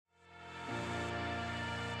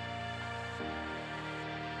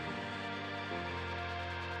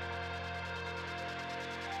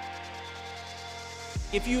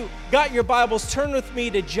If you got your Bibles, turn with me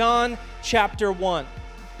to John chapter 1.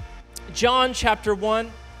 John chapter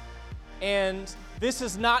 1, and this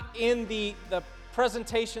is not in the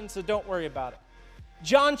presentation, so don't worry about it.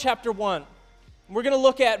 John chapter 1. We're going to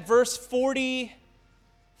look at verse 44.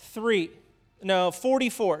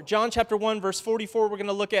 John chapter 1, verse 44. We're going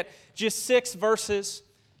to look at just 6 verses.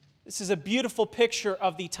 This is a beautiful picture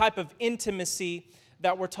of the type of intimacy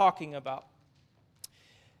that we're talking about.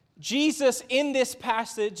 Jesus, in this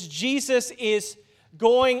passage, Jesus is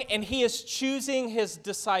going and he is choosing his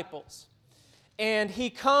disciples. And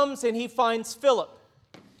he comes and he finds Philip.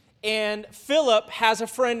 And Philip has a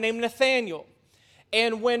friend named Nathanael.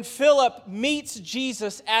 And when Philip meets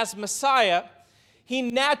Jesus as Messiah, he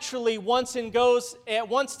naturally wants to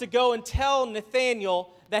go and tell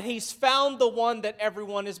Nathanael that he's found the one that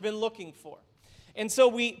everyone has been looking for. And so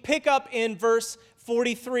we pick up in verse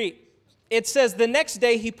 43. It says, the next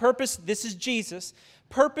day he purposed, this is Jesus,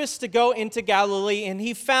 purposed to go into Galilee, and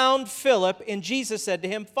he found Philip, and Jesus said to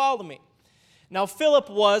him, follow me. Now Philip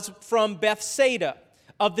was from Bethsaida,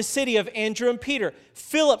 of the city of Andrew and Peter.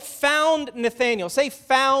 Philip found Nathanael. Say,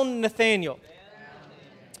 found Nathanael.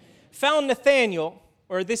 Found Nathanael,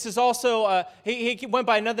 or this is also, he went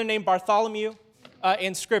by another name, Bartholomew,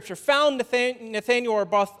 in Scripture. Found Nathanael or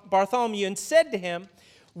Bartholomew and said to him,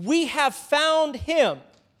 we have found him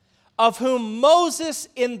of whom Moses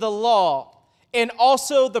in the law and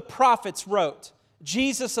also the prophets wrote,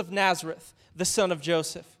 Jesus of Nazareth, the son of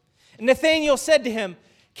Joseph. And Nathanael said to him,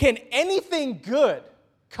 can anything good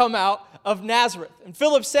come out of Nazareth? And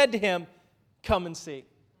Philip said to him, come and see.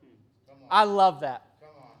 I love that.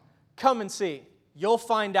 Come and see. You'll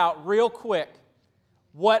find out real quick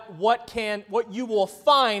what you will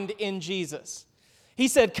find in Jesus. He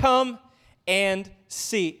said, come and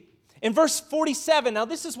see. In verse 47, now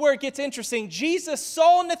this is where it gets interesting. Jesus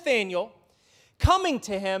saw Nathanael coming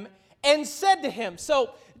to him and said to him,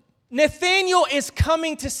 so Nathanael is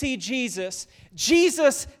coming to see Jesus.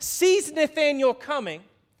 Jesus sees Nathanael coming.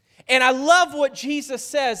 And I love what Jesus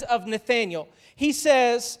says of Nathanael. He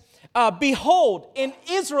says, behold, an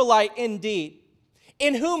Israelite indeed,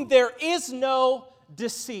 in whom there is no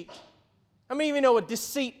deceit. How many of you know what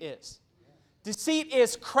deceit is? Deceit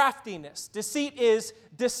is craftiness. Deceit is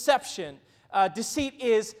deception. Deceit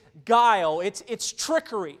is guile. It's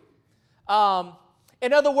trickery.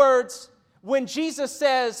 In other words, when Jesus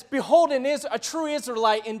says, behold, a true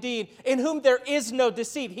Israelite indeed, in whom there is no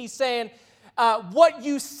deceit, he's saying, what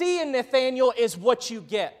you see in Nathanael is what you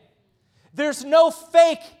get. There's no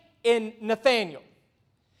fake in Nathanael.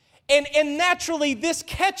 And naturally, this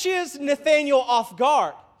catches Nathanael off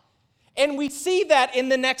guard. And we see that in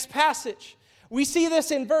the next passage. We see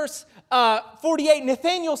this in verse 48.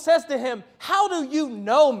 Nathanael says to him, how do you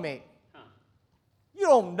know me? You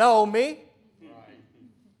don't know me.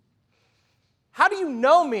 How do you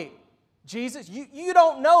know me, Jesus? You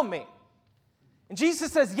don't know me. And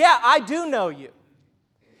Jesus says, yeah, I do know you.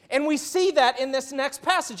 And we see that in this next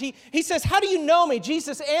passage. He says, how do you know me?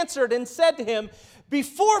 Jesus answered and said to him,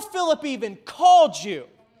 before Philip even called you,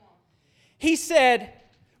 he said,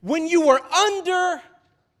 when you were under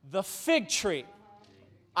the fig tree,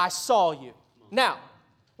 I saw you. Now,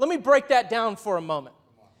 let me break that down for a moment.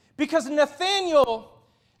 Because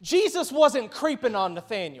Jesus wasn't creeping on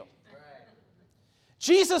Nathanael.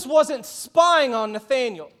 Jesus wasn't spying on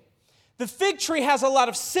Nathanael. The fig tree has a lot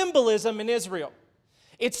of symbolism in Israel.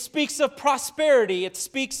 It speaks of prosperity. It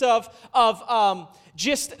speaks of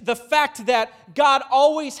just the fact that God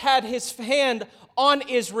always had his hand on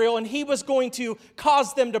Israel, and he was going to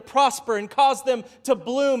cause them to prosper and cause them to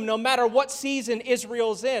bloom no matter what season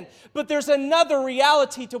Israel's in. But there's another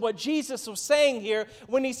reality to what Jesus was saying here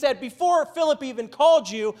when he said, before Philip even called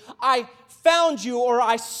you, I found you, or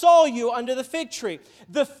I saw you under the fig tree.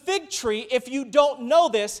 The fig tree, if you don't know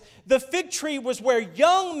this, the fig tree was where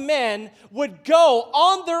young men would go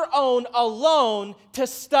on their own alone to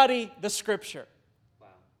study the Scripture.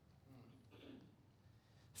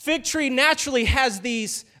 Fig tree naturally has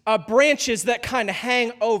these branches that kind of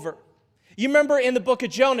hang over. You remember in the book of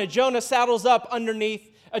Jonah, Jonah saddles up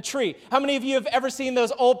underneath a tree. How many of you have ever seen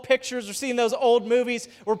those old pictures or seen those old movies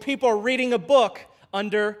where people are reading a book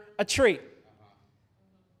under a tree?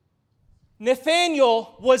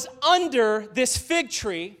 Nathanael was under this fig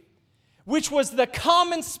tree, which was the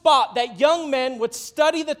common spot that young men would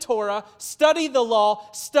study the Torah, study the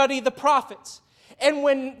law, study the prophets. And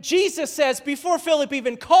when Jesus says, before Philip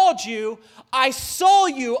even called you, I saw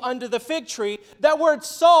you under the fig tree, that word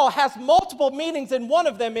saw has multiple meanings, and one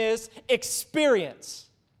of them is experience.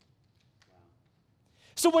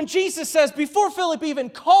 So when Jesus says, before Philip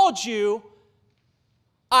even called you,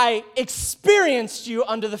 I experienced you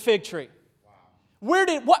under the fig tree.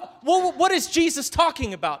 What is Jesus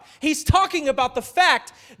talking about? He's talking about the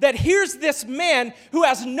fact that here's this man who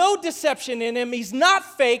has no deception in him. He's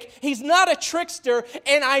not fake. He's not a trickster.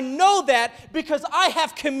 And I know that because I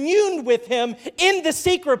have communed with him in the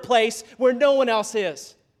secret place where no one else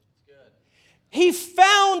is. He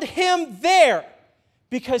found him there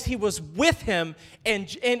because he was with him,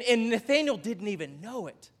 and Nathanael didn't even know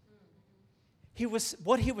it.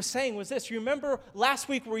 What he was saying was this. You remember last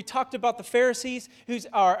week where we talked about the Pharisees,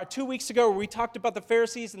 or 2 weeks ago where we talked about the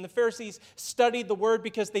Pharisees, and the Pharisees studied the word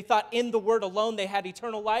because they thought in the word alone they had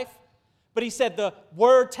eternal life? But he said, the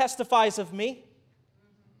word testifies of me.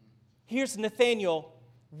 Here's Nathanael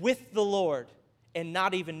with the Lord and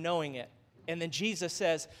not even knowing it. And then Jesus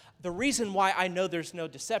says, the reason why I know there's no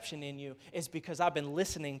deception in you is because I've been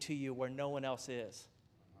listening to you where no one else is.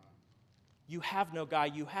 You have no guile,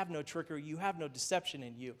 you have no trickery, you have no deception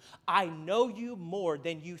in you. I know you more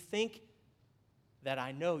than you think that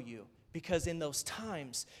I know you. Because in those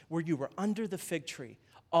times where you were under the fig tree,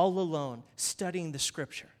 all alone, studying the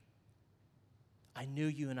scripture, I knew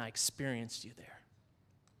you and I experienced you there.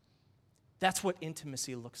 That's what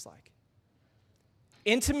intimacy looks like.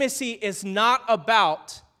 Intimacy is not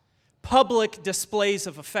about public displays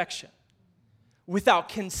of affection without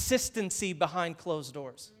consistency behind closed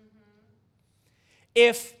doors.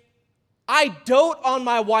 If I dote on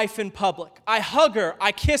my wife in public, I hug her,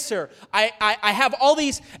 I kiss her, I have all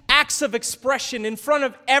these acts of expression in front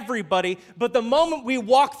of everybody, but the moment we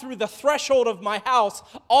walk through the threshold of my house,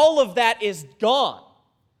 all of that is gone.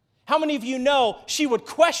 How many of you know she would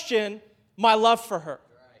question my love for her?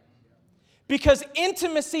 Because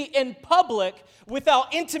intimacy in public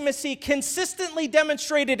without intimacy consistently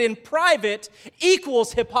demonstrated in private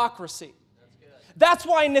equals hypocrisy. That's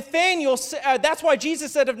why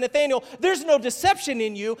Jesus said of Nathanael, there's no deception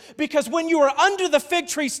in you, because when you were under the fig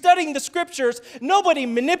tree studying the scriptures, nobody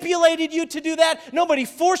manipulated you to do that. Nobody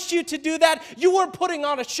forced you to do that. You weren't putting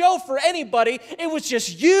on a show for anybody. It was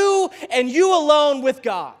just you and you alone with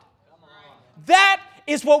God. That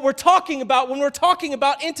is what we're talking about when we're talking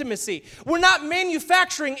about intimacy. We're not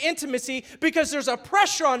manufacturing intimacy because there's a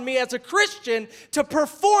pressure on me as a Christian to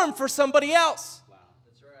perform for somebody else.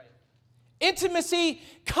 Intimacy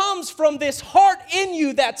comes from this heart in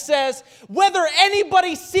you that says, whether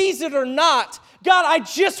anybody sees it or not, God, I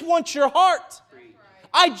just want your heart.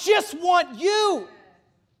 I just want you.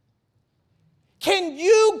 Can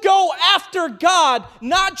you go after God,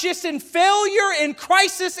 not just in failure, in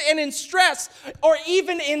crisis, and in stress, or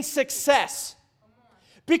even in success?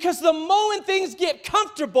 Because the moment things get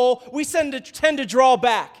comfortable, we tend to draw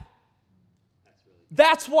back.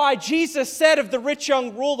 That's why Jesus said of the rich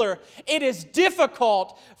young ruler, it is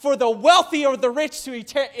difficult for the wealthy or the rich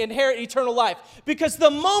to inherit eternal life. Because the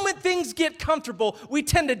moment things get comfortable, we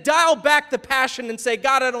tend to dial back the passion and say,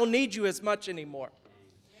 God, I don't need you as much anymore.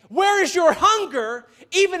 Where is your hunger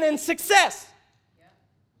even in success?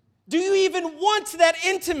 Do you even want that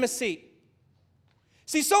intimacy?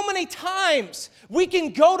 See, so many times we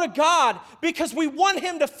can go to God because we want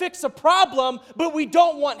Him to fix a problem, but we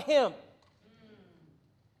don't want Him.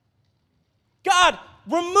 God,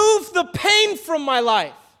 remove the pain from my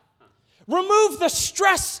life. Remove the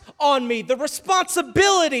stress on me, the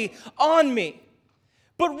responsibility on me.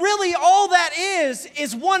 But really all that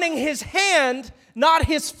is wanting His hand, not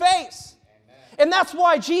His face. Amen. And that's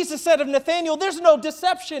why Jesus said of Nathanael, there's no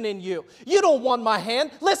deception in you. You don't want my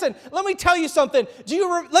hand. Listen, let me tell you something.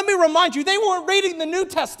 Let me remind you, they weren't reading the New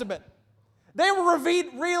Testament. They were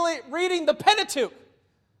reading the Pentateuch,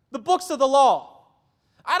 the books of the law.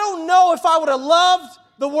 I don't know if I would have loved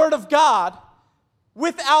the Word of God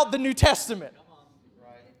without the New Testament.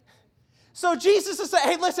 So Jesus is saying,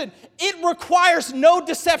 hey, listen, it requires no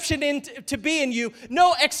deception to be in you,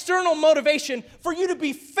 no external motivation for you to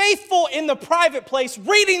be faithful in the private place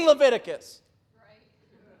reading Leviticus.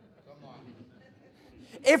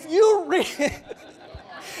 If you read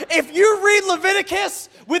Leviticus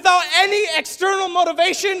without any external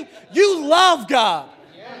motivation, you love God.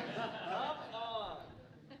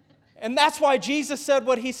 And that's why Jesus said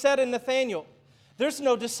what He said in Nathanael. There's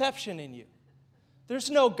no deception in you. There's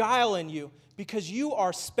no guile in you because you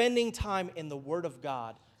are spending time in the Word of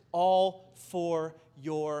God all for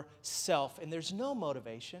yourself. And there's no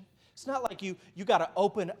motivation. It's not like you got to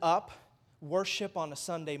open up worship on a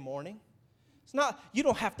Sunday morning. It's not, you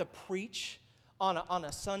don't have to preach on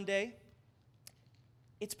a Sunday.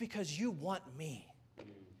 It's because you want me.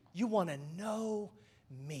 You want to know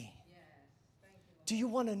me. Do you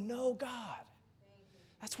want to know God?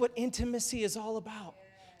 That's what intimacy is all about.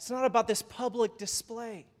 It's not about this public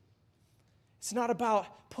display. It's not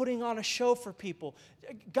about putting on a show for people.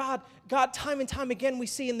 God, time and time again, we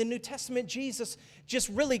see in the New Testament, Jesus just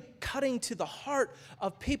really cutting to the heart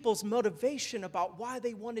of people's motivation about why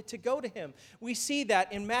they wanted to go to him. We see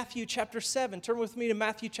that in Matthew chapter 7. Turn with me to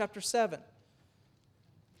Matthew chapter 7,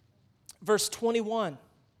 verse 21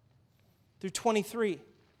 through 23.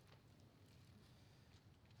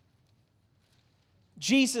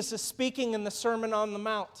 Jesus is speaking in the Sermon on the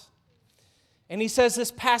Mount. And he says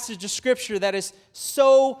this passage of Scripture that is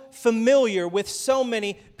so familiar with so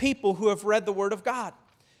many people who have read the Word of God.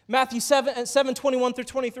 Matthew 7:21 through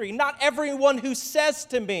 23. Not everyone who says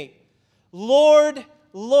to me, Lord,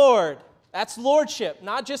 Lord. That's lordship,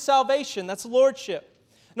 not just salvation. That's lordship.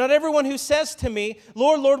 Not everyone who says to me,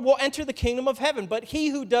 Lord, Lord, will enter the kingdom of heaven, but he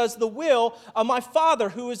who does the will of my Father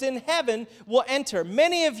who is in heaven will enter.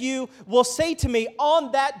 Many of you will say to me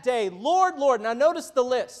on that day, Lord, Lord. Now notice the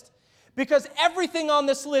list. Because everything on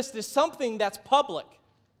this list is something that's public,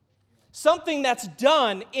 something that's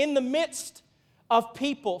done in the midst of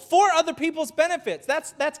people for other people's benefits.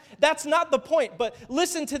 That's not the point, but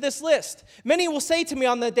listen to this list. Many will say to me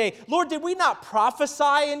on that day, Lord, did we not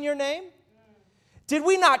prophesy in your name? Did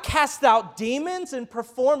we not cast out demons and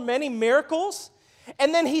perform many miracles?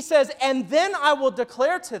 And then he says, and then I will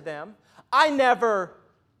declare to them, I never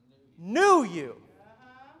knew you.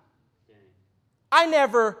 I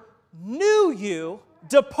never knew you.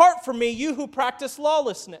 Depart from me, you who practice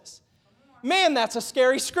lawlessness. Man, that's a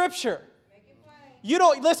scary scripture. You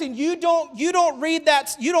don't listen, you don't read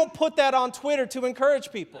that, you don't put that on Twitter to encourage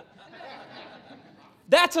people.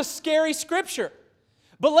 That's a scary scripture.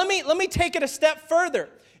 But let me take it a step further.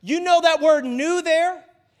 You know that word "new" there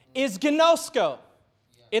is gnosko.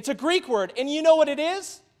 It's a Greek word, and you know what it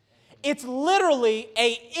is? It's literally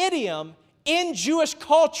an idiom in Jewish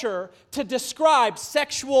culture to describe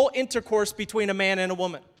sexual intercourse between a man and a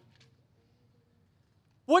woman.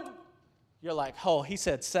 What? You're like, oh, he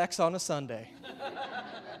said sex on a Sunday.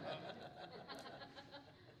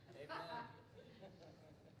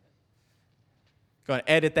 Going to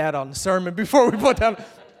edit that on the sermon before we put down.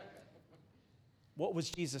 What was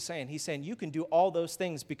Jesus saying? He's saying you can do all those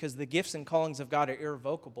things because the gifts and callings of God are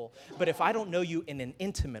irrevocable. But if I don't know you in an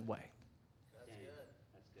intimate way,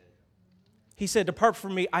 he said, depart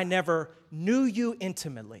from me, I never knew you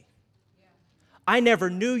intimately. I never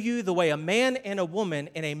knew you the way a man and a woman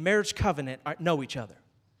in a marriage covenant know each other.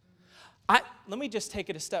 Let me just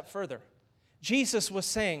take it a step further. Jesus was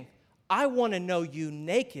saying, I want to know you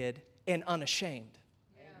naked and unashamed.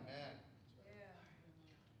 Amen.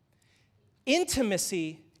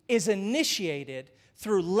 Intimacy is initiated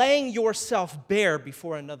through laying yourself bare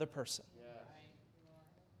before another person.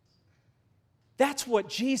 That's what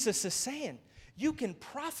Jesus is saying. You can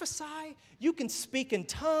prophesy, you can speak in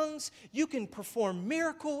tongues, you can perform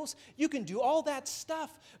miracles, you can do all that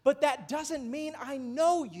stuff, but that doesn't mean I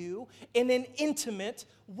know you in an intimate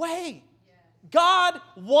way. Yeah. God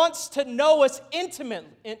wants to know us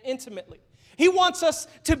intimately. He wants us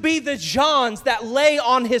to be the Johns that lay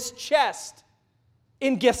on his chest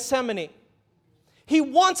in Gethsemane. He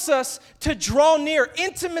wants us to draw near.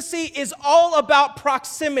 Intimacy is all about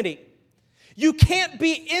proximity. You can't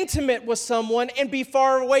be intimate with someone and be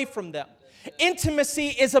far away from them. Intimacy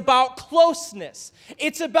is about closeness.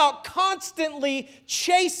 It's about constantly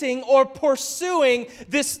chasing or pursuing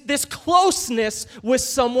this closeness with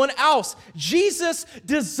someone else. Jesus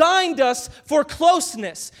designed us for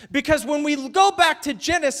closeness because when we go back to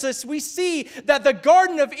Genesis, we see that the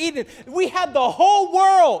Garden of Eden, we had the whole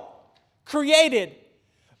world created,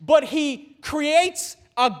 but he creates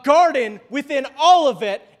a garden within all of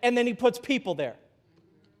it, and then he puts people there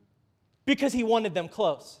because he wanted them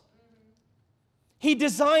close. He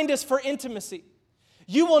designed us for intimacy.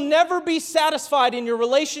 You will never be satisfied in your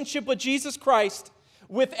relationship with Jesus Christ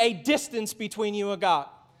with a distance between you and God.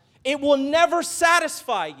 It will never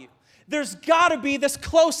satisfy you. There's got to be this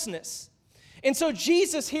closeness. And so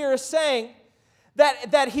Jesus here is saying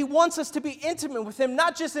that he wants us to be intimate with him,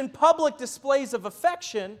 not just in public displays of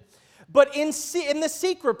affection, but in the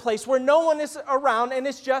secret place where no one is around and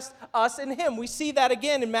it's just us and him. We see that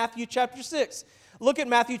again in Matthew chapter 6. Look at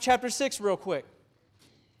Matthew chapter 6 real quick.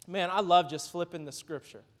 Man, I love just flipping the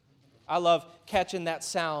scripture. I love catching that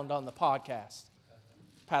sound on the podcast.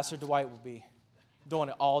 Pastor Dwight will be doing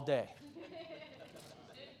it all day.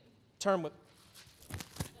 Turn with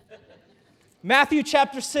Matthew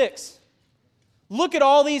chapter 6. Look at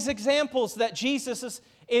all these examples that Jesus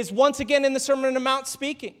is once again in the Sermon on the Mount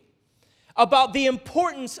speaking about the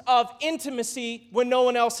importance of intimacy when no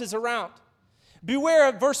one else is around. Beware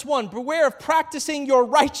of, verse 1, beware of practicing your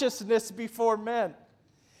righteousness before men,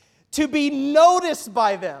 to be noticed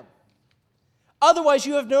by them. Otherwise,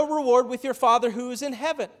 you have no reward with your Father who is in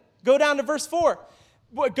heaven. Go down to verse 4.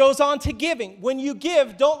 What goes on to giving. When you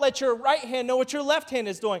give, don't let your right hand know what your left hand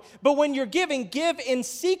is doing. But when you're giving, give in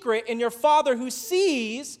secret, and your Father who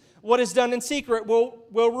sees what is done in secret will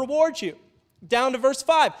reward you. Down to verse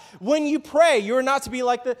 5. When you pray, you are not to be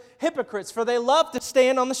like the hypocrites, for they love to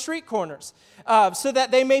stand on the street corners, so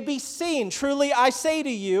that they may be seen. Truly, I say to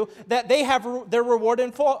you that they have their reward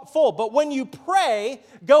in full. But when you pray,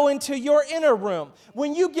 go into your inner room.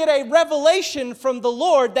 When you get a revelation from the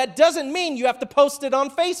Lord, that doesn't mean you have to post it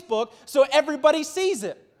on Facebook so everybody sees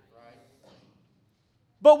it.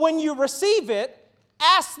 But when you receive it,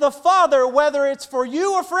 ask the Father whether it's for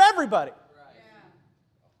you or for everybody.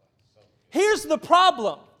 Here's the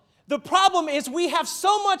problem. The problem is we have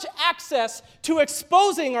so much access to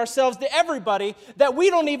exposing ourselves to everybody that we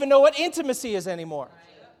don't even know what intimacy is anymore.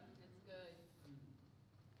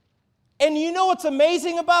 And you know what's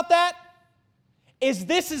amazing about that?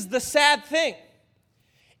 This is the sad thing.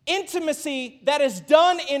 Intimacy that is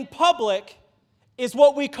done in public is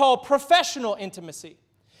what we call professional intimacy.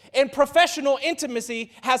 And professional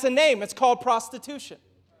intimacy has a name. It's called prostitution.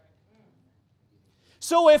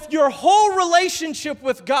 So if your whole relationship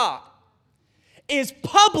with God is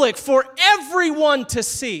public for everyone to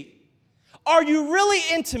see, are you really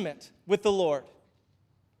intimate with the Lord?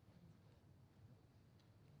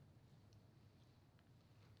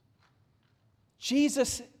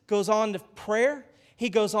 Jesus goes on to prayer. He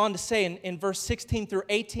goes on to say in verse 16 through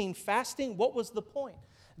 18, fasting. What was the point?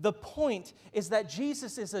 The point is that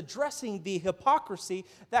Jesus is addressing the hypocrisy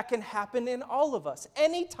that can happen in all of us.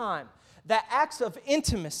 Anytime that acts of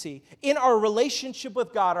intimacy in our relationship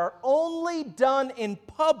with God are only done in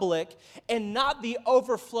public and not the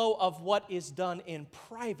overflow of what is done in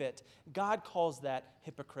private, God calls that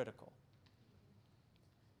hypocritical.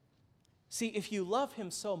 See, if you love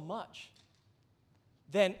Him so much,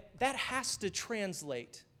 then that has to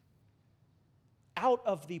translate out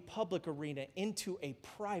of the public arena into a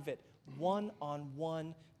private,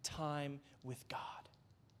 one-on-one time with God.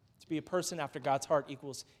 To be a person after God's heart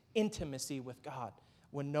equals intimacy with God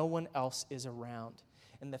when no one else is around.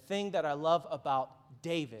 And the thing that I love about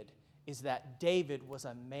David is that David was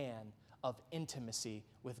a man of intimacy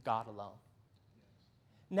with God alone.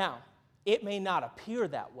 Now, it may not appear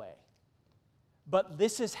that way, but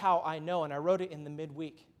this is how I know, and I wrote it in the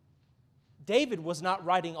midweek. David was not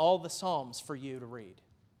writing all the Psalms for you to read.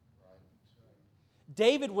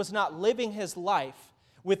 David was not living his life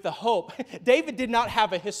with the hope. David did not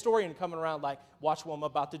have a historian coming around like, watch what I'm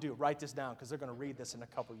about to do. Write this down because they're going to read this in a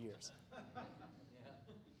couple years.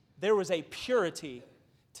 There was a purity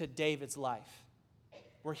to David's life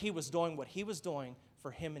where he was doing what he was doing for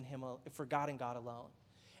him, for God and God alone.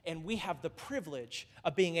 And we have the privilege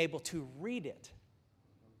of being able to read it.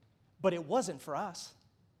 But it wasn't for us.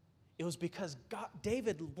 It was because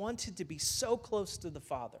David wanted to be so close to the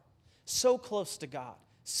Father, so close to God,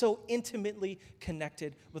 so intimately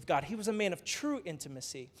connected with God. He was a man of true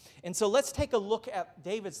intimacy. And so let's take a look at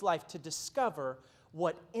David's life to discover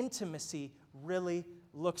what intimacy really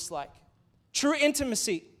looks like. True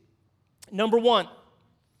intimacy, number one,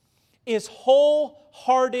 is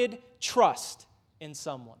wholehearted trust in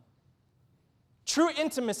someone. True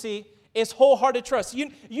intimacy is wholehearted trust.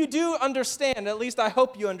 You do understand, at least I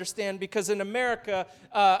hope you understand, because in America,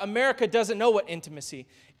 America doesn't know what intimacy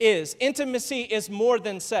is. Intimacy is more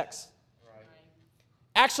than sex. Right.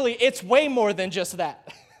 Actually, it's way more than just that.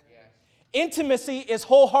 Yes. Intimacy is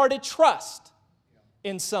wholehearted trust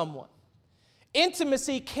in someone.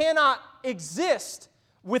 Intimacy cannot exist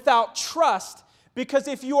without trust, because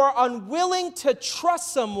if you are unwilling to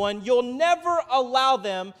trust someone, you'll never allow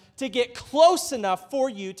them to get close enough for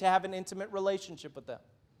you to have an intimate relationship with them.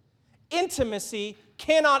 Intimacy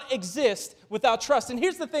cannot exist without trust. And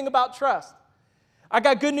here's the thing about trust. I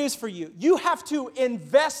got good news for you. You have to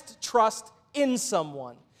invest trust in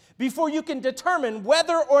someone before you can determine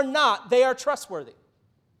whether or not they are trustworthy.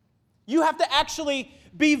 You have to actually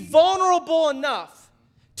be vulnerable enough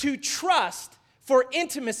to trust for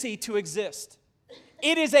intimacy to exist.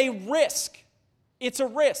 It is a risk. It's a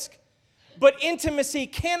risk. But intimacy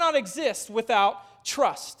cannot exist without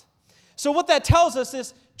trust. So what that tells us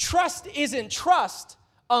is trust isn't trust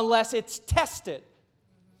unless it's tested.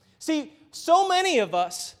 See, so many of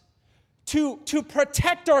us, to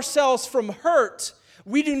protect ourselves from hurt,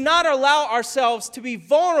 we do not allow ourselves to be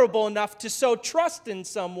vulnerable enough to sow trust in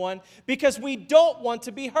someone because we don't want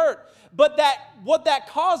to be hurt. But what that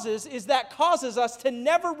causes us to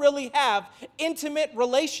never really have intimate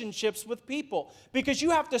relationships with people, because you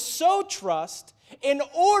have to sow trust in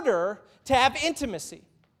order to have intimacy.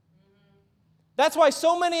 That's why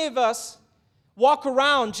so many of us, walk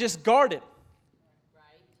around just guarded.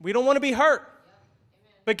 We don't want to be hurt.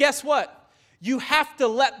 But guess what? You have to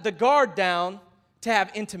let the guard down to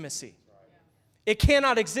have intimacy. It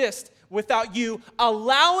cannot exist without you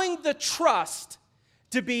allowing the trust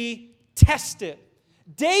to be tested.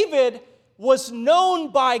 David was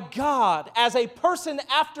known by God as a person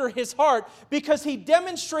after his heart because he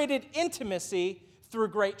demonstrated intimacy through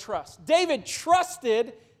great trust. David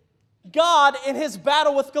trusted God in his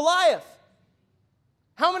battle with Goliath.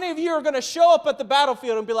 How many of you are going to show up at the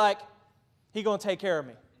battlefield and be like, He's going to take care of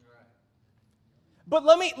me? But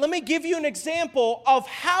let me give you an example of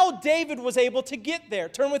how David was able to get there.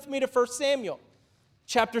 Turn with me to 1 Samuel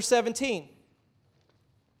chapter 17.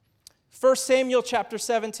 1 Samuel chapter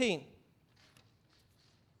 17.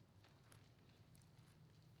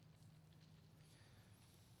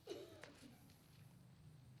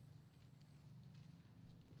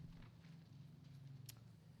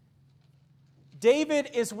 David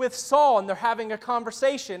is with Saul and they're having a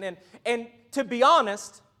conversation. And to be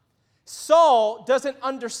honest, Saul doesn't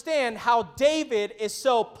understand how David is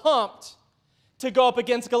so pumped to go up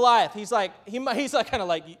against Goliath. He's like kind of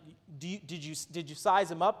like, did you size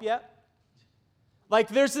him up yet? Like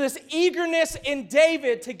there's this eagerness in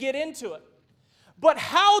David to get into it. But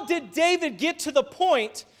how did David get to the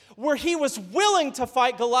point where he was willing to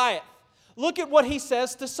fight Goliath? Look at what he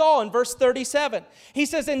says to Saul in verse 37. He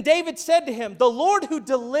says, and David said to him, the Lord who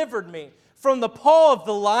delivered me from the paw of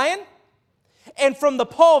the lion and from the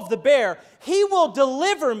paw of the bear, he will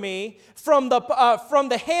deliver me from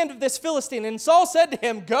the hand of this Philistine. And Saul said to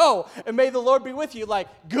him, go, and may the Lord be with you. Like,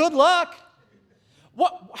 good luck.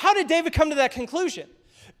 How did David come to that conclusion?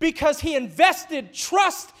 Because he invested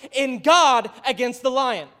trust in God against the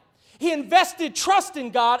lion. He invested trust in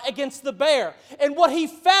God against the bear. And what he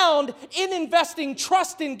found in investing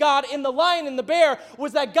trust in God in the lion and the bear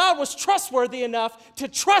was that God was trustworthy enough to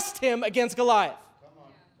trust him against Goliath.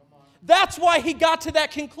 Come on. That's why he got to that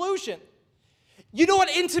conclusion. You know what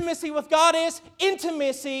intimacy with God is?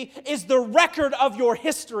 Intimacy is the record of your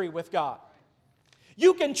history with God.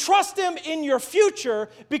 You can trust him in your future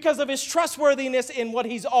because of his trustworthiness in what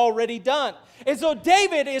he's already done. And so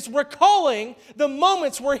David is recalling the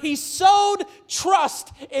moments where he sowed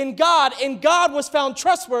trust in God and God was found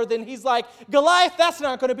trustworthy. And he's like, Goliath, that's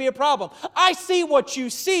not going to be a problem. I see what you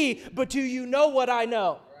see, but do you know what I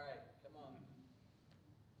know? Right. Come on.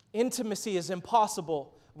 Intimacy is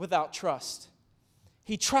impossible without trust.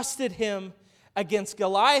 He trusted him against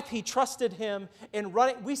Goliath. He trusted him in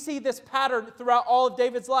running. We see this pattern throughout all of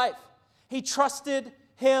David's life. He trusted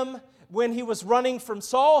him when he was running from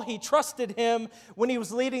Saul. He trusted him when he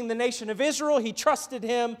was leading the nation of Israel. He trusted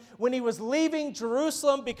him when he was leaving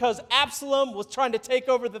Jerusalem because Absalom was trying to take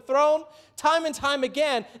over the throne. Time and time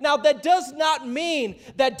again. Now, that does not mean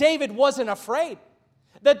that David wasn't afraid.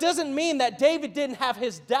 That doesn't mean that David didn't have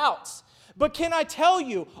his doubts. But can I tell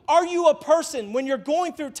you, are you a person when you're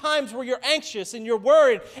going through times where you're anxious and you're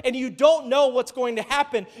worried and you don't know what's going to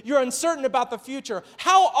happen, you're uncertain about the future,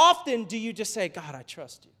 how often do you just say, God, I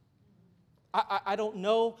trust you? I don't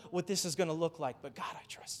know what this is going to look like, but God, I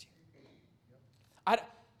trust you.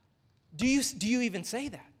 Do you even say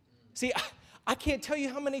that? See, I can't tell you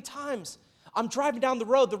how many times I'm driving down the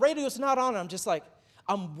road, the radio's not on, I'm just like,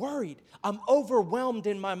 I'm worried, I'm overwhelmed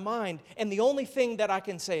in my mind, and the only thing that I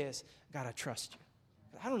can say is, God, I trust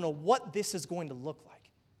you. I don't know what this is going to look like.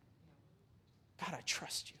 God, I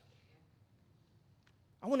trust you.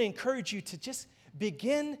 I want to encourage you to just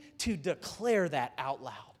begin to declare that out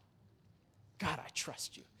loud. God, I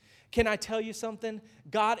trust you. Can I tell you something?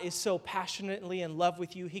 God is so passionately in love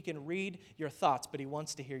with you, he can read your thoughts, but he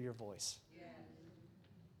wants to hear your voice.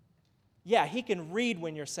 Yeah, he can read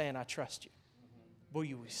when you're saying, I trust you. Will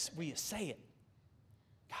you say it?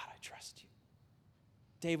 God, I trust you.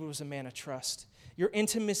 David was a man of trust. Your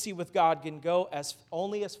intimacy with God can go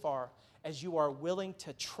only as far as you are willing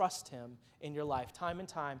to trust him in your life. Time and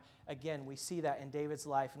time, again, we see that in David's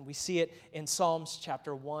life, and we see it in Psalms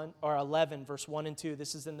chapter 1 or 11, verse 1 and 2.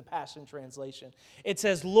 This is in the Passion Translation. It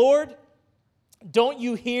says, Lord, don't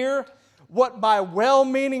you hear what my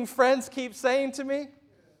well-meaning friends keep saying to me?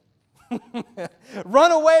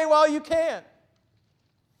 Run away while you can.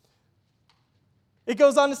 It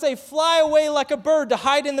goes on to say, fly away like a bird to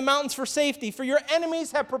hide in the mountains for safety, for your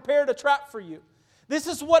enemies have prepared a trap for you. This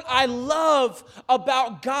is what I love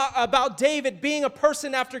about God, about David being a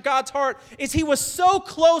person after God's heart, is he was so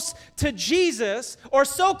close to Jesus or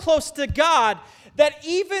so close to God that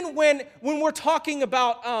even when we're talking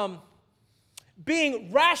about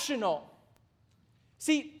being rational,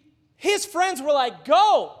 see, his friends were like,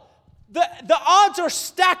 go. The odds are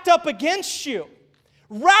stacked up against you.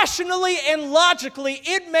 Rationally and logically,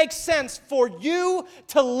 it makes sense for you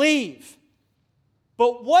to leave.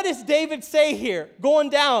 But what does David say here, going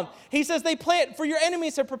down? He says, for your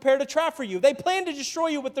enemies have prepared a trap for you. They plan to destroy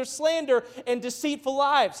you with their slander and deceitful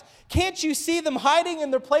lives. Can't you see them hiding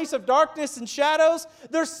in their place of darkness and shadows?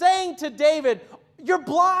 They're saying to David, you're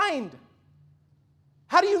blind.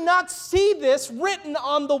 How do you not see this written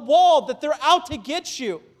on the wall that they're out to get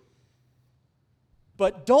you?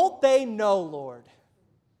 But don't they know, Lord,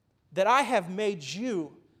 that I have made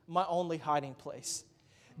you my only hiding place?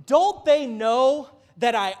 Don't they know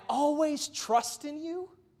that I always trust in you?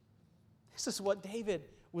 This is what David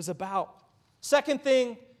was about. Second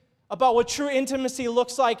thing about what true intimacy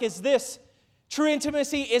looks like is this. True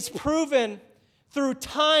intimacy is proven through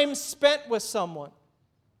time spent with someone.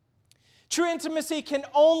 True intimacy can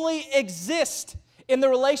only exist in the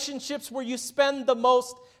relationships where you spend the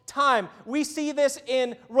most time. We see this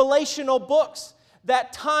in relational books,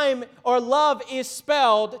 that time or love is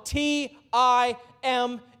spelled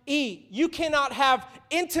Time. You cannot have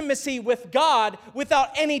intimacy with God without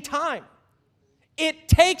any time. It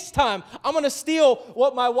takes time. I'm going to steal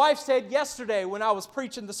what my wife said yesterday when I was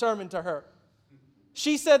preaching the sermon to her.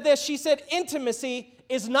 She said this. She said, intimacy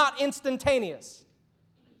is not instantaneous.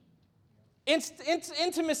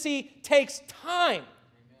 Intimacy takes time.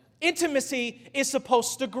 Intimacy is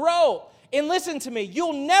supposed to grow. And listen to me,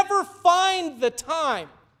 you'll never find the time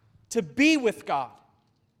to be with God.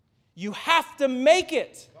 You have to make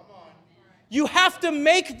it. You have to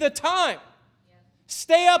make the time.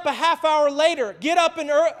 Stay up a half hour later. Get up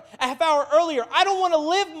a half hour earlier. I don't want to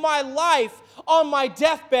live my life on my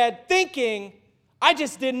deathbed thinking I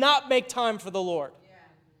just did not make time for the Lord.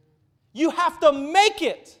 You have to make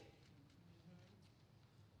it.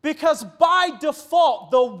 Because by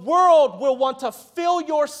default, the world will want to fill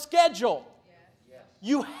your schedule.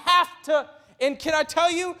 You have to, and can I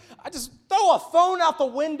tell you, I just throw a phone out the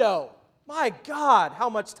window. My God, how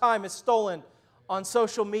much time is stolen on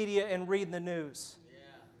social media and reading the news.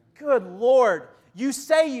 Good Lord, you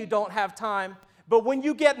say you don't have time, but when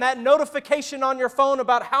you get that notification on your phone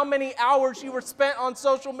about how many hours you were spent on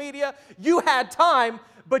social media, you had time,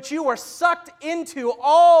 but you were sucked into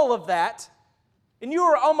all of that. And you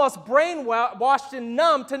were almost brainwashed and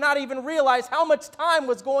numb to not even realize how much time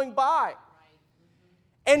was going by.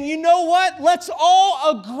 And you know what? Let's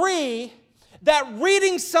all agree that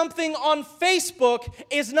reading something on Facebook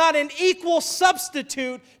is not an equal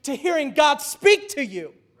substitute to hearing God speak to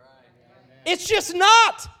you. It's just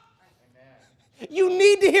not. You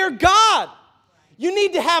need to hear God. You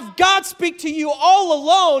need to have God speak to you all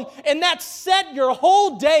alone, and that set your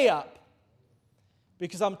whole day up.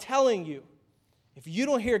 Because I'm telling you, if you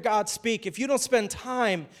don't hear God speak, if you don't spend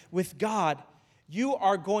time with God, you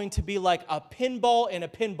are going to be like a pinball in a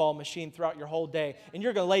pinball machine throughout your whole day. And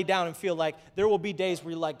you're going to lay down and feel like there will be days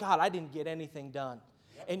where you're like, God, I didn't get anything done.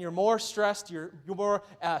 And you're more stressed, you're more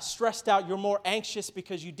stressed out, you're more anxious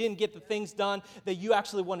because you didn't get the things done that you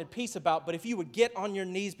actually wanted peace about. But if you would get on your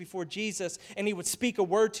knees before Jesus and He would speak a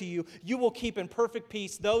word to you, you will keep in perfect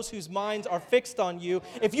peace those whose minds are fixed on you.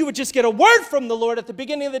 If you would just get a word from the Lord at the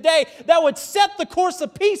beginning of the day, that would set the course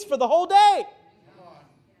of peace for the whole day.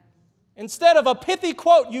 Instead of a pithy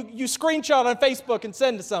quote you screenshot on Facebook and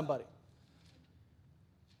send to somebody.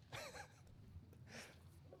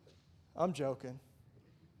 I'm joking.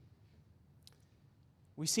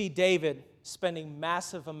 We see David spending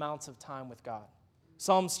massive amounts of time with God.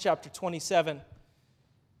 Psalms chapter 27.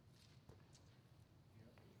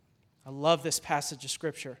 I love this passage of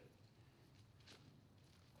Scripture.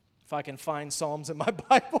 If I can find Psalms in my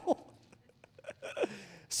Bible.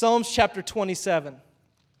 Psalms chapter 27.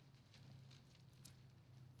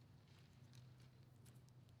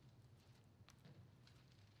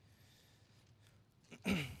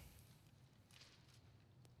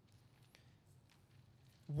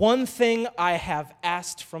 One thing I have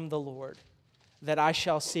asked from the Lord, that I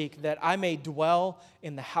shall seek, that I may dwell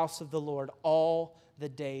in the house of the Lord all the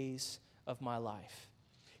days of my life.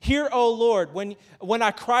 Hear, O Lord, when I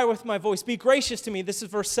cry with my voice, be gracious to me. This is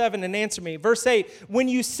verse 7, and answer me. Verse 8, when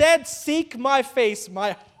you said, seek my face,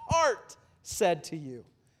 my heart said to you,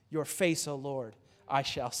 your face, O Lord, I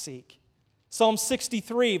shall seek. Psalm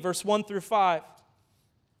 63, verse 1 through 5.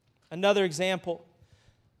 Another example.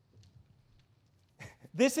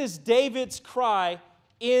 This is David's cry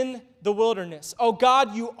in the wilderness. Oh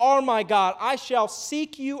God, you are my God. I shall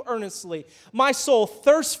seek you earnestly. My soul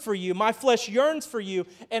thirsts for you. My flesh yearns for you.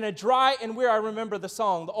 In a dry and weary, I remember the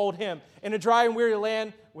song, the old hymn. In a dry and weary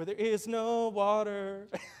land where there is no water.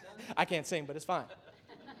 I can't sing, but it's fine.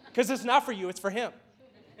 Because it's not for you, it's for Him.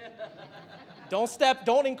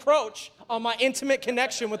 Don't encroach on my intimate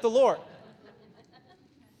connection with the Lord.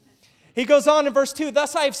 He goes on in verse 2,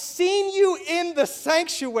 thus I have seen you in the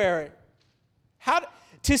sanctuary.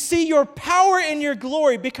 To see your power and your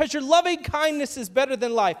glory, because your loving kindness is better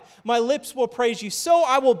than life. My lips will praise you. So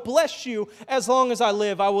I will bless you as long as I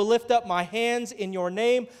live. I will lift up my hands in your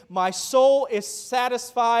name. My soul is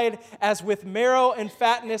satisfied as with marrow and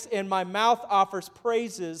fatness, and my mouth offers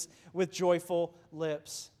praises with joyful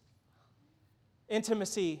lips.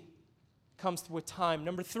 Intimacy comes with time.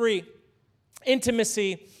 Number 3,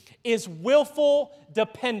 intimacy is willful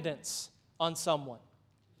dependence on someone.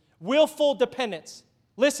 Willful dependence.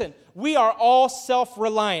 Listen, we are all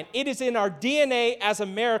self-reliant. It is in our DNA as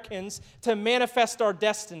Americans to manifest our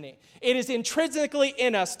destiny. It is intrinsically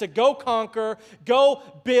in us to go conquer, go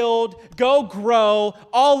build, go grow,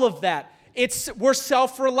 all of that. We're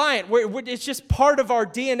self-reliant. It's just part of our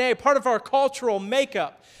DNA, part of our cultural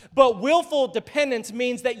makeup. But willful dependence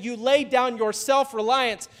means that you lay down your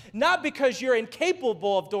self-reliance, not because you're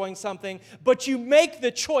incapable of doing something, but you make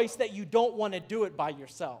the choice that you don't want to do it by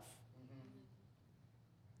yourself.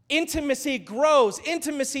 Intimacy grows.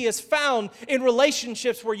 Intimacy is found in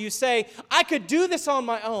relationships where you say, I could do this on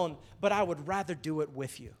my own, but I would rather do it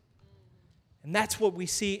with you. And that's what we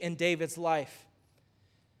see in David's life.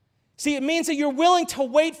 See, it means that you're willing to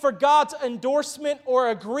wait for God's endorsement or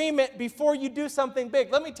agreement before you do something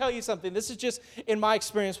big. Let me tell you something. This is just in my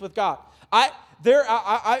experience with God.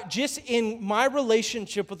 Just in my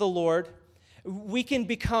relationship with the Lord, we can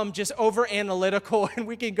become just over analytical and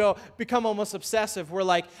we can become almost obsessive. We're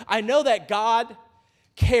like, I know that God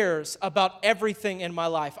cares about everything in my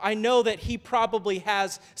life. I know that He probably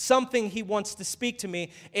has something He wants to speak to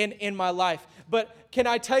me in my life. But can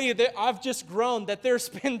I tell you that I've just grown, that there's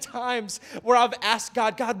been times where I've asked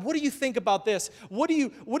God, what do you think about this? What do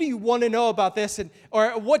you want to know about this?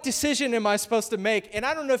 Or what decision am I supposed to make? And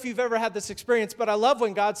I don't know if you've ever had this experience, but I love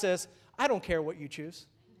when God says, I don't care what you choose.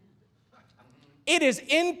 It is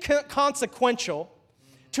inconsequential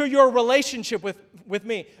to your relationship with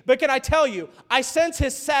me. But can I tell you, I sense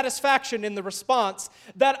His satisfaction in the response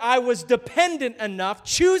that I was dependent enough,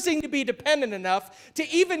 choosing to be dependent enough, to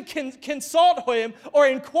even consult Him or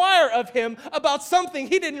inquire of Him about something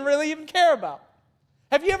He didn't really even care about.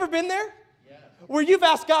 Have you ever been there? Yeah. Where you've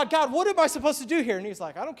asked God, what am I supposed to do here? And He's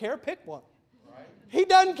like, I don't care, pick one. Right. He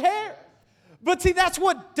doesn't care. But see, that's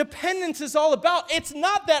what dependence is all about. It's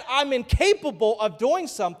not that I'm incapable of doing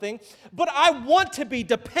something, but I want to be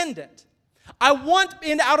dependent. I want,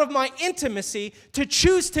 out of my intimacy, to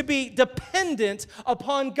choose to be dependent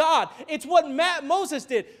upon God. It's what Moses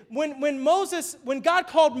did. When God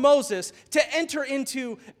called Moses to enter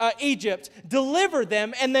into Egypt, deliver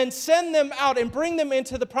them, and then send them out and bring them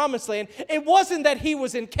into the promised land, it wasn't that he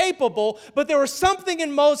was incapable, but there was something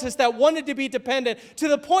in Moses that wanted to be dependent to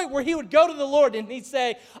the point where he would go to the Lord and he'd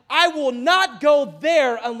say, I will not go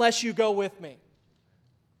there unless you go with me.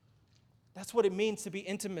 That's what it means to be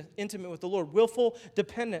intimate with the Lord. Willful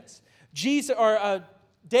dependence.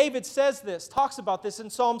 David says this, talks about this in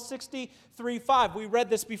Psalm 63:5. We read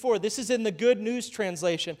this before. This is in the Good News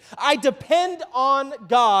translation. I depend on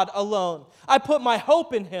God alone. I put my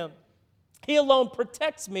hope in Him. He alone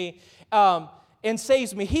protects me and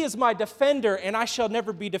saves me. He is my defender, and I shall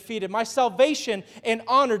never be defeated. My salvation and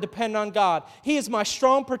honor depend on God. He is my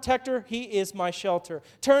strong protector. He is my shelter.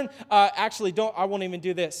 I won't even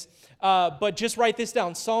do this. But just write this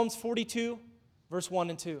down. Psalms 42, verse 1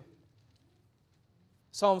 and 2.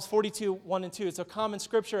 Psalms 42, 1 and 2. It's a common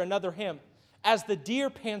scripture, another hymn. As the deer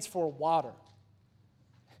pants for water.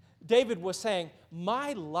 David was saying,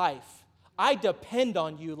 my life, I depend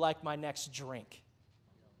on you like my next drink.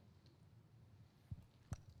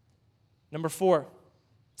 Number 4,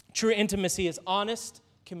 true intimacy is honest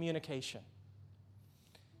communication.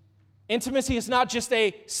 Intimacy is not just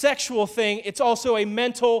a sexual thing, it's also a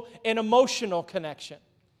mental and emotional connection.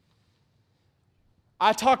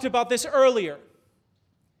 I talked about this earlier.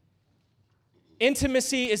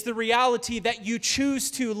 Intimacy is the reality that you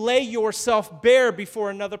choose to lay yourself bare before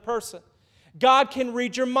another person. God can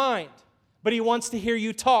read your mind, but He wants to hear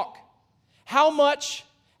you talk. How much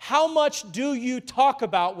do you talk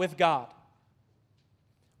about with God?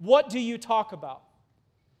 What do you talk about?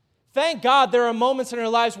 Thank God there are moments in our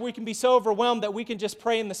lives where we can be so overwhelmed that we can just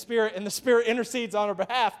pray in the Spirit and the Spirit intercedes on our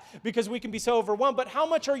behalf because we can be so overwhelmed. But how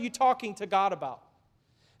much are you talking to God about?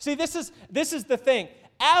 See, this is the thing.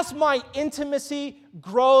 As my intimacy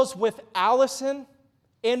grows with Allison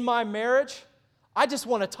in my marriage, I just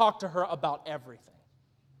want to talk to her about everything.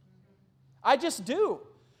 I just do.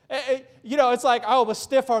 You know, it's like I always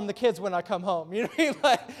stiff-arm the kids when I come home. You know,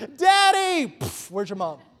 like, Daddy, where's your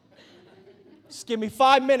mom? Just give me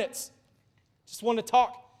 5 minutes. Just want to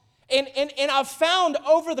talk. And I've found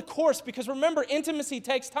over the course, because remember, intimacy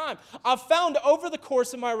takes time. I've found over the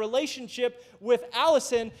course of my relationship with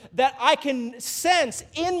Allison that I can sense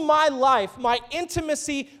in my life, my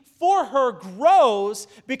intimacy for her grows,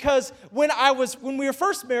 because when we were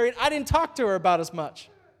first married, I didn't talk to her about as much.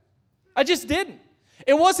 I just didn't.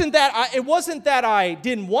 It wasn't that I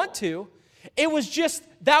didn't want to. That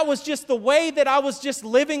was just the way that I was just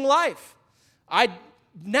living life.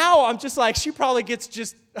 Now I'm just like, she probably gets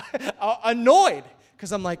just annoyed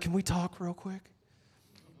because I'm like, can we talk real quick?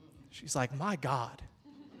 She's like, my God,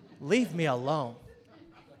 leave me alone.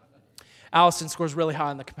 Allison scores really high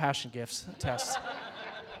on the compassion gifts test.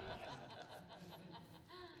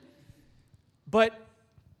 But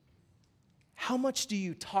how much do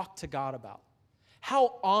you talk to God about?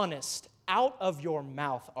 How honest out of your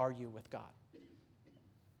mouth are you with God?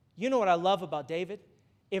 You know what I love about David?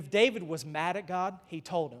 If David was mad at God, he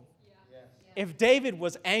told him. If David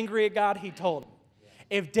was angry at God, he told him.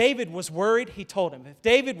 If David was worried, he told him. If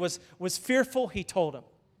David was fearful, he told him.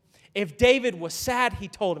 If David was sad, he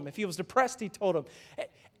told him. If he was depressed, he told him.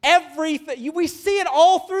 Everything, we see it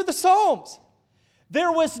all through the Psalms.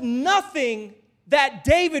 There was nothing that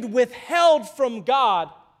David withheld from God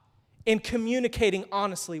in communicating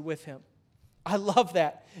honestly with him. I love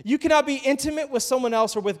that. You cannot be intimate with someone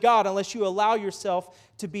else or with God unless you allow yourself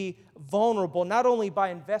to be vulnerable, not only by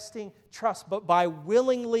investing trust, but by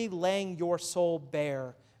willingly laying your soul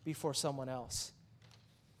bare before someone else.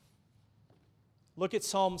 Look at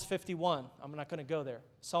Psalms 51. I'm not going to go there.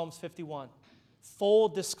 Psalms 51. Full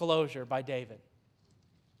disclosure by David.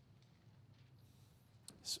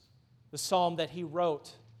 The psalm that he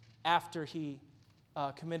wrote after he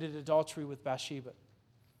committed adultery with Bathsheba.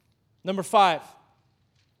 Number 5,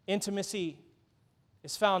 intimacy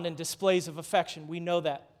is found in displays of affection. We know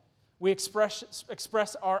that. We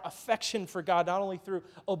express our affection for God not only through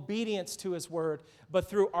obedience to His Word, but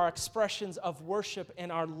through our expressions of worship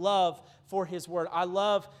and our love for His Word. I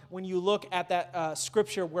love when you look at that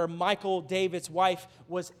scripture where Michal, David's wife,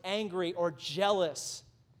 was angry or jealous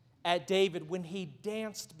at David when he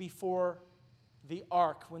danced before the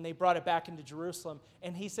ark, when they brought it back into Jerusalem.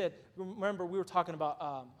 And he said, remember, we were talking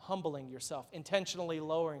about humbling yourself, intentionally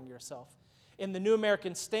lowering yourself. In the New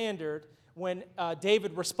American Standard, when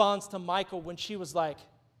David responds to Michal when she was like,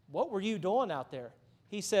 what were you doing out there?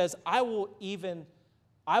 He says, I will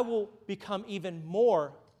become even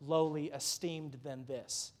more lowly esteemed than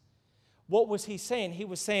this. What was he saying? He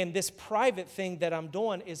was saying, this private thing that I'm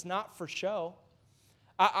doing is not for show.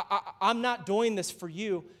 I'm not doing this for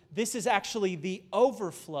you. This is actually the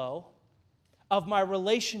overflow of my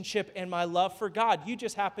relationship and my love for God. You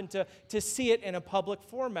just happen to see it in a public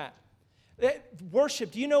format.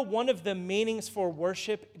 Worship, do you know one of the meanings for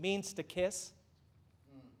worship means to kiss?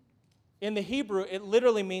 In the Hebrew, it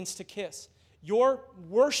literally means to kiss. Your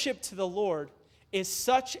worship to the Lord is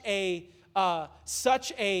such a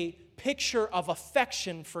picture of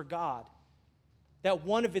affection for God that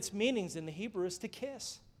one of its meanings in the Hebrew is to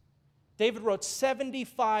kiss. David wrote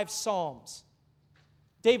 75 psalms.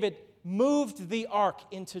 David moved the ark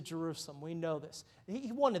into Jerusalem. We know this.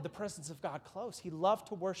 He wanted the presence of God close. He loved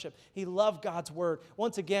to worship. He loved God's word.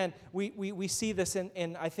 Once again, we see this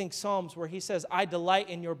in I think, Psalms where he says, I delight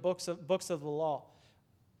in your books of the law.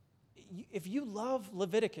 If you love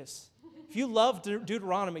Leviticus, if you love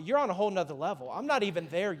Deuteronomy, you're on a whole nother level. I'm not even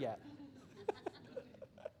there yet.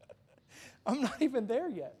 I'm not even there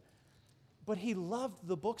yet. But he loved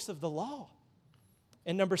the books of the law.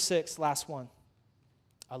 And number 6, last one.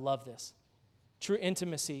 I love this. True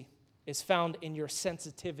intimacy is found in your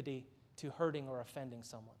sensitivity to hurting or offending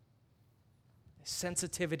someone.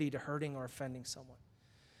 Sensitivity to hurting or offending someone.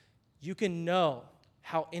 You can know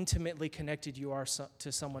how intimately connected you are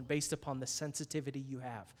to someone based upon the sensitivity you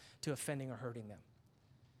have to offending or hurting them.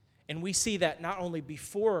 And we see that not only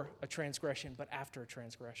before a transgression, but after a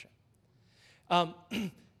transgression.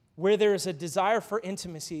 Where there is a desire for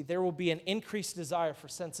intimacy, there will be an increased desire for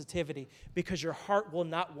sensitivity because your heart will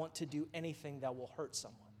not want to do anything that will hurt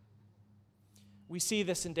someone. We see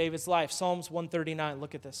this in David's life. Psalms 139,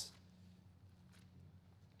 look at this.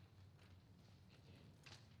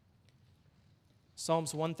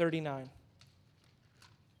 Psalms 139.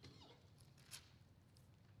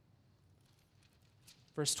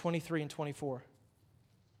 Verse 23 and 24.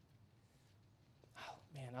 Oh,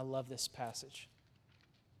 man, I love this passage.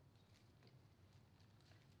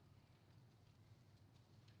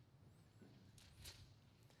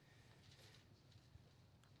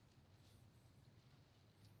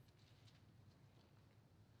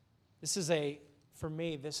 For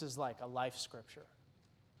me, this is like a life scripture.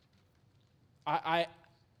 I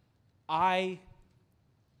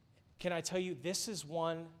can I tell you, this is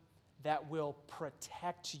one that will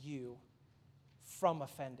protect you from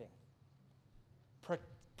offending,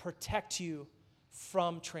 protect you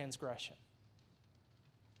from transgression.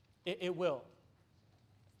 It will.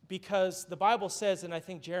 Because the Bible says, and I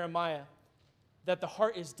think Jeremiah, that the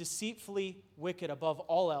heart is deceitfully wicked above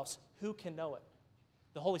all else. Who can know it?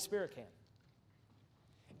 The Holy Spirit can.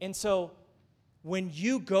 And so, when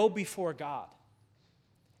you go before God,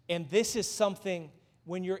 and this is something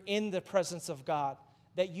when you're in the presence of God,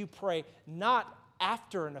 that you pray not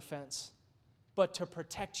after an offense, but to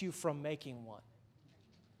protect you from making one.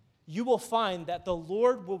 You will find that the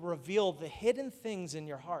Lord will reveal the hidden things in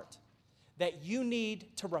your heart that you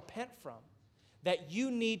need to repent from, that you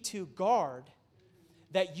need to guard,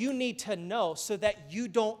 that you need to know so that you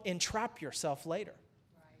don't entrap yourself later.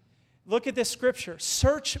 Right. Look at this scripture.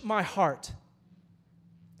 Search my heart.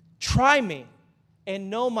 Try me and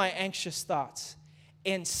know my anxious thoughts,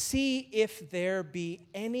 and see if there be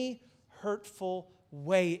any hurtful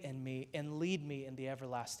way in me, and lead me in the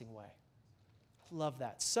everlasting way. Love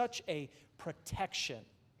that. Such a protection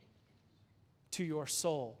to your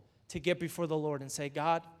soul to get before the Lord and say,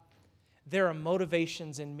 God, there are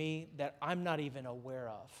motivations in me that I'm not even aware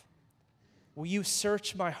of. Will you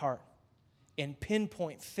search my heart and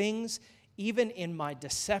pinpoint things, even in my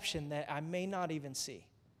deception, that I may not even see?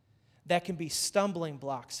 That can be stumbling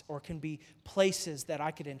blocks or can be places that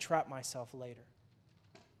I could entrap myself later.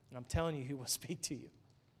 And I'm telling you, He will speak to you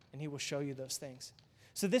and He will show you those things.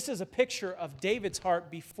 So this is a picture of David's heart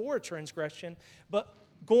before transgression, but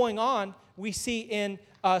going on, we see in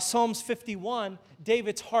Psalms 51,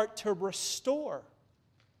 David's heart to restore.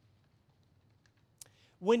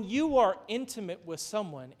 When you are intimate with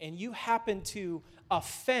someone and you happen to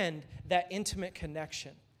offend that intimate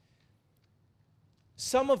connection,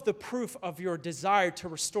 some of the proof of your desire to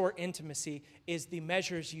restore intimacy is the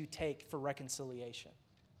measures you take for reconciliation.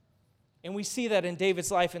 And we see that in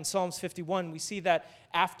David's life in Psalms 51. We see that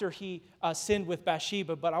after he sinned with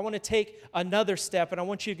Bathsheba. But I want to take another step, and I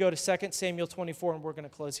want you to go to 2 Samuel 24, and we're going to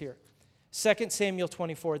close here. 2 Samuel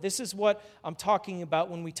 24. This is what I'm talking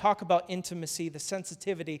about when we talk about intimacy, the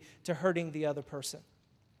sensitivity to hurting the other person.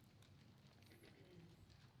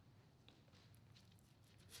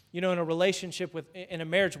 You know, in a relationship, in a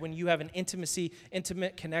marriage, when you have an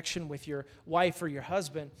intimate connection with your wife or your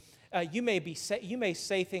husband, you may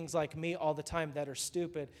say things like me all the time that are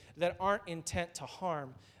stupid, that aren't intent to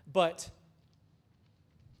harm, but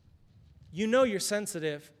you know you're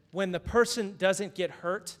sensitive when the person doesn't get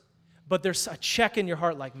hurt, but there's a check in your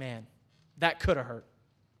heart like, man, that could have hurt.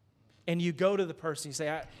 And you go to the person, you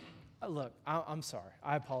say, look, I'm sorry,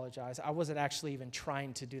 I apologize. I wasn't actually even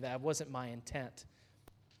trying to do that. It wasn't my intent.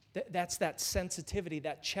 That's that sensitivity,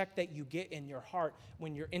 that check that you get in your heart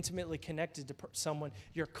when you're intimately connected to someone.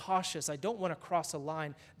 You're cautious. I don't want to cross a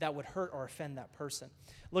line that would hurt or offend that person.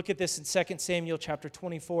 Look at this in 2 Samuel chapter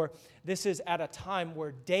 24. This is at a time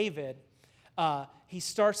where David, he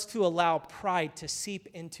starts to allow pride to seep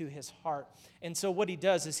into his heart. And so what he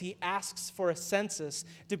does is he asks for a census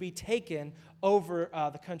to be taken over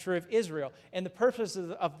the country of Israel. And the purpose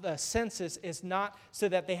of the census is not so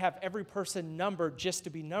that they have every person numbered just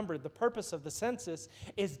to be numbered. The purpose of the census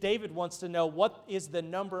is David wants to know, what is the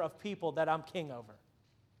number of people that I'm king over?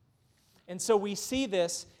 And so we see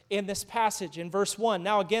this in this passage in verse 1.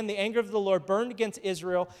 Now again, the anger of the Lord burned against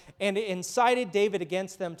Israel, and it incited David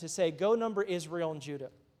against them to say, go number Israel and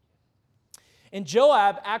Judah. And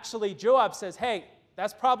Joab says, hey,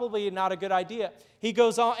 that's probably not a good idea. It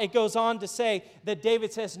goes on to say that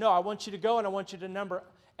David says, no, I want you to go and I want you to number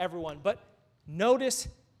everyone. But notice,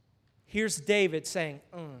 here's David saying,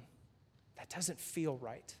 that doesn't feel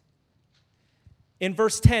right. In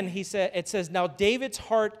verse 10, it says, now David's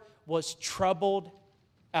heart was troubled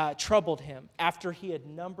him after he had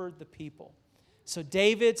numbered the people. So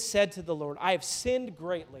David said to the Lord, I have sinned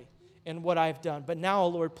greatly in what I have done. But now, O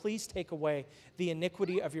Lord, please take away the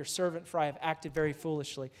iniquity of your servant, for I have acted very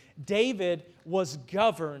foolishly. David was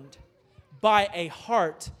governed by a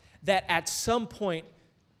heart that at some point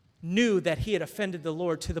knew that he had offended the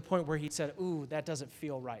Lord to the point where he said, ooh, that doesn't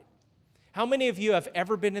feel right. How many of you have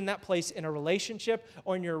ever been in that place in a relationship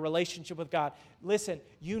or in your relationship with God? Listen,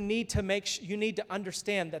 you need to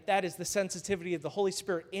understand that is the sensitivity of the Holy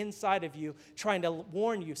Spirit inside of you trying to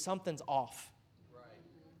warn you something's off.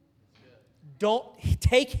 Don't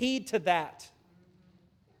take heed to that.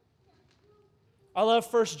 I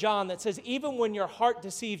love 1 John that says, even when your heart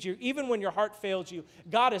deceives you, even when your heart fails you,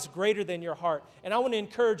 God is greater than your heart. And I want to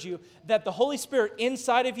encourage you that the Holy Spirit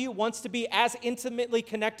inside of you wants to be as intimately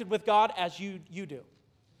connected with God as you do.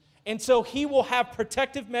 And so he will have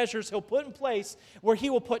protective measures he'll put in place where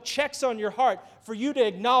he will put checks on your heart for you to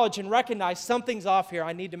acknowledge and recognize something's off here.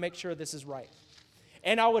 I need to make sure this is right.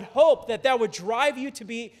 And I would hope that that would drive you to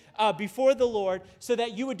be before the Lord so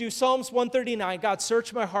that you would do Psalms 139. God,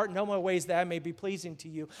 search my heart, know my ways that I may be pleasing to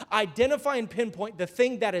you. Identify and pinpoint the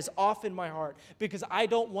thing that is off in my heart because I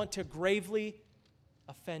don't want to gravely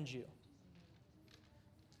offend you.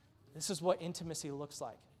 This is what intimacy looks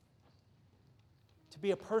like. To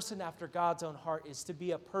be a person after God's own heart is to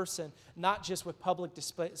be a person not just with public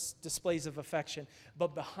displays of affection,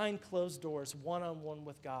 but behind closed doors, one-on-one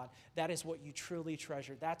with God. That is what you truly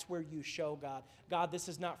treasure. That's where you show God. God, this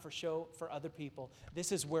is not for show for other people.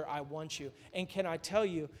 This is where I want you. And can I tell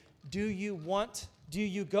you, do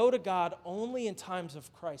you go to God only in times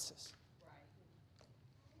of crisis?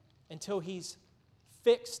 Until he's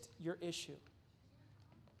fixed your issue.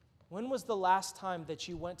 When was the last time that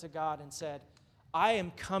you went to God and said, I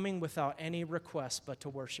am coming without any request but to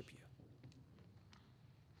worship you?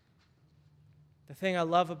 The thing I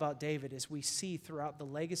love about David is we see throughout the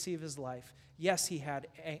legacy of his life, yes, he had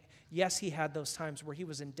those times where he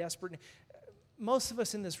was in desperate. Most of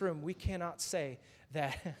us in this room, we cannot say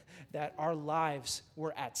that our lives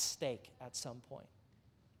were at stake at some point.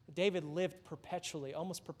 David lived perpetually,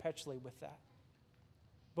 almost perpetually with that.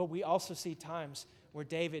 But we also see times where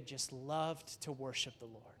David just loved to worship the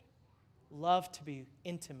Lord. Love to be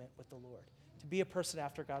intimate with the Lord. To be a person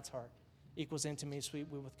after God's heart equals intimacy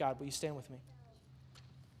with God. Will you stand with me?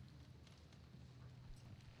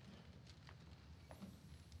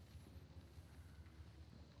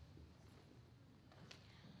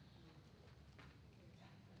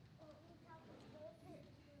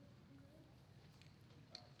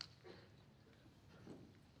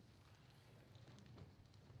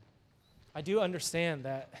 I do understand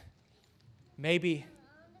that maybe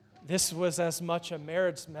this was as much a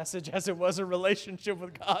marriage message as it was a relationship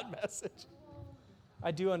with God message.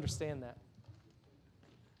 I do understand that.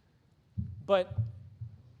 But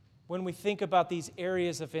when we think about these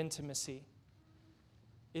areas of intimacy,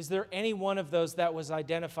 is there any one of those that was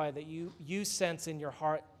identified that you sense in your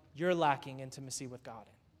heart you're lacking intimacy with God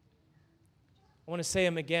in? I want to say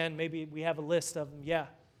them again. Maybe we have a list of them. Yeah.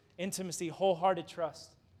 Intimacy, wholehearted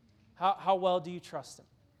trust. How well do you trust Him?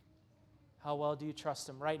 How well do you trust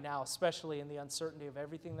Him right now, especially in the uncertainty of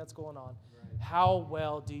everything that's going on? Right. How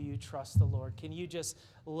well do you trust the Lord? Can you just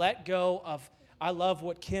let go of, I love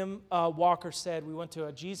what Kim Walker said. We went to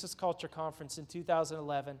a Jesus Culture Conference in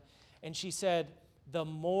 2011, and she said,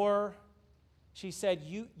 you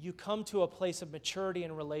come to a place of maturity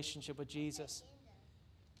in relationship with Jesus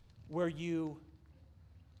where you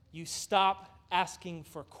stop asking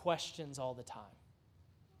for questions all the time,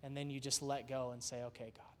 and then you just let go and say,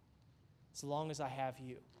 okay, God, as long as I have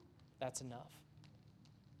you, that's enough.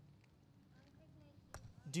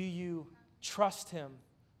 Do you trust Him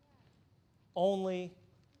only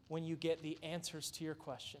when you get the answers to your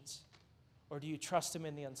questions? Or do you trust Him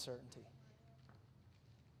in the uncertainty?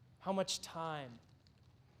 How much time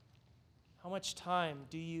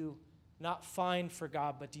do you not find for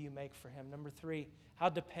God, but do you make for Him? Number 3, how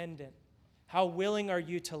dependent, how willing are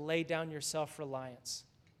you to lay down your self-reliance?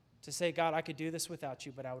 To say, God, I could do this without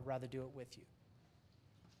you, but I would rather do it with you.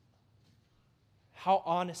 How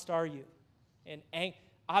honest are you? And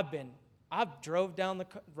I've drove down the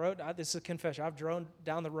road, this is a confession, I've drove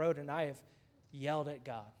down the road and I have yelled at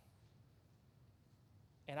God.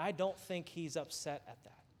 And I don't think He's upset at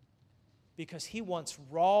that. Because He wants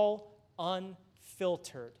raw,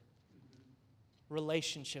 unfiltered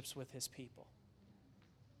relationships with His people.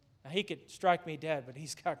 Now, He could strike me dead, but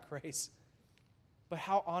He's got grace. But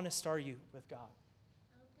how honest are you with God?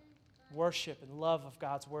 Worship and love of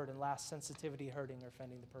God's word, and last, sensitivity, hurting or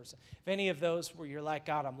offending the person. If any of those where you're like,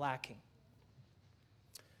 God, I'm lacking,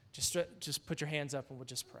 just put your hands up and we'll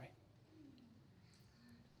just pray.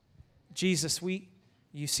 Jesus,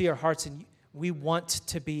 you see our hearts, and we want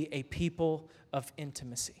to be a people of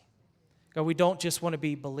intimacy. God, we don't just want to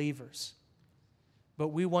be believers, but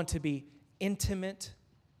we want to be intimate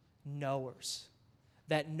knowers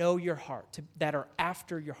that know your heart, that are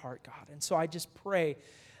after your heart, God. And so I just pray,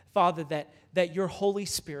 Father, that your Holy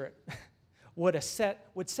Spirit would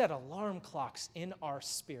set alarm clocks in our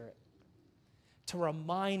spirit to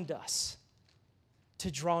remind us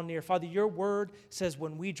to draw near. Father, your word says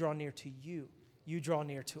when we draw near to you, you draw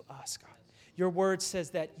near to us, God. Your word says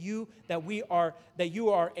that you are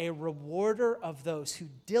a rewarder of those who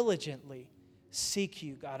diligently seek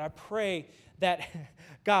you, God. I pray that,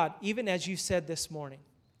 God, even as you said this morning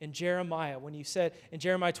in Jeremiah, when you said in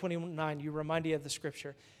Jeremiah 29, you reminded me of the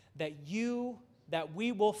scripture, that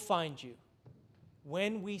we will find you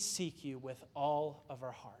when we seek you with all of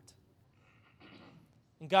our heart.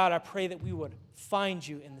 And God, I pray that we would find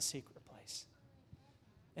you in the secret place,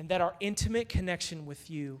 and that our intimate connection with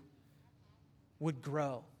you would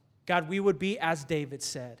grow. God, we would be, as David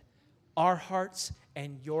said, our hearts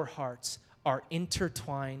and your hearts are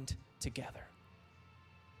intertwined together.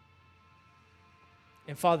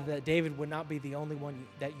 And Father, that David would not be the only one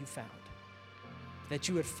that you found, that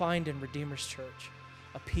you would find in Redeemer's Church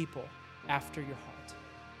a people after your heart.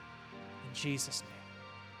 In Jesus' name,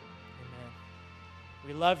 amen.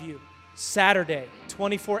 We love you. Saturday,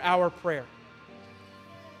 24-hour prayer.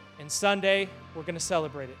 And Sunday, we're going to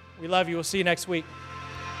celebrate it. We love you. We'll see you next week.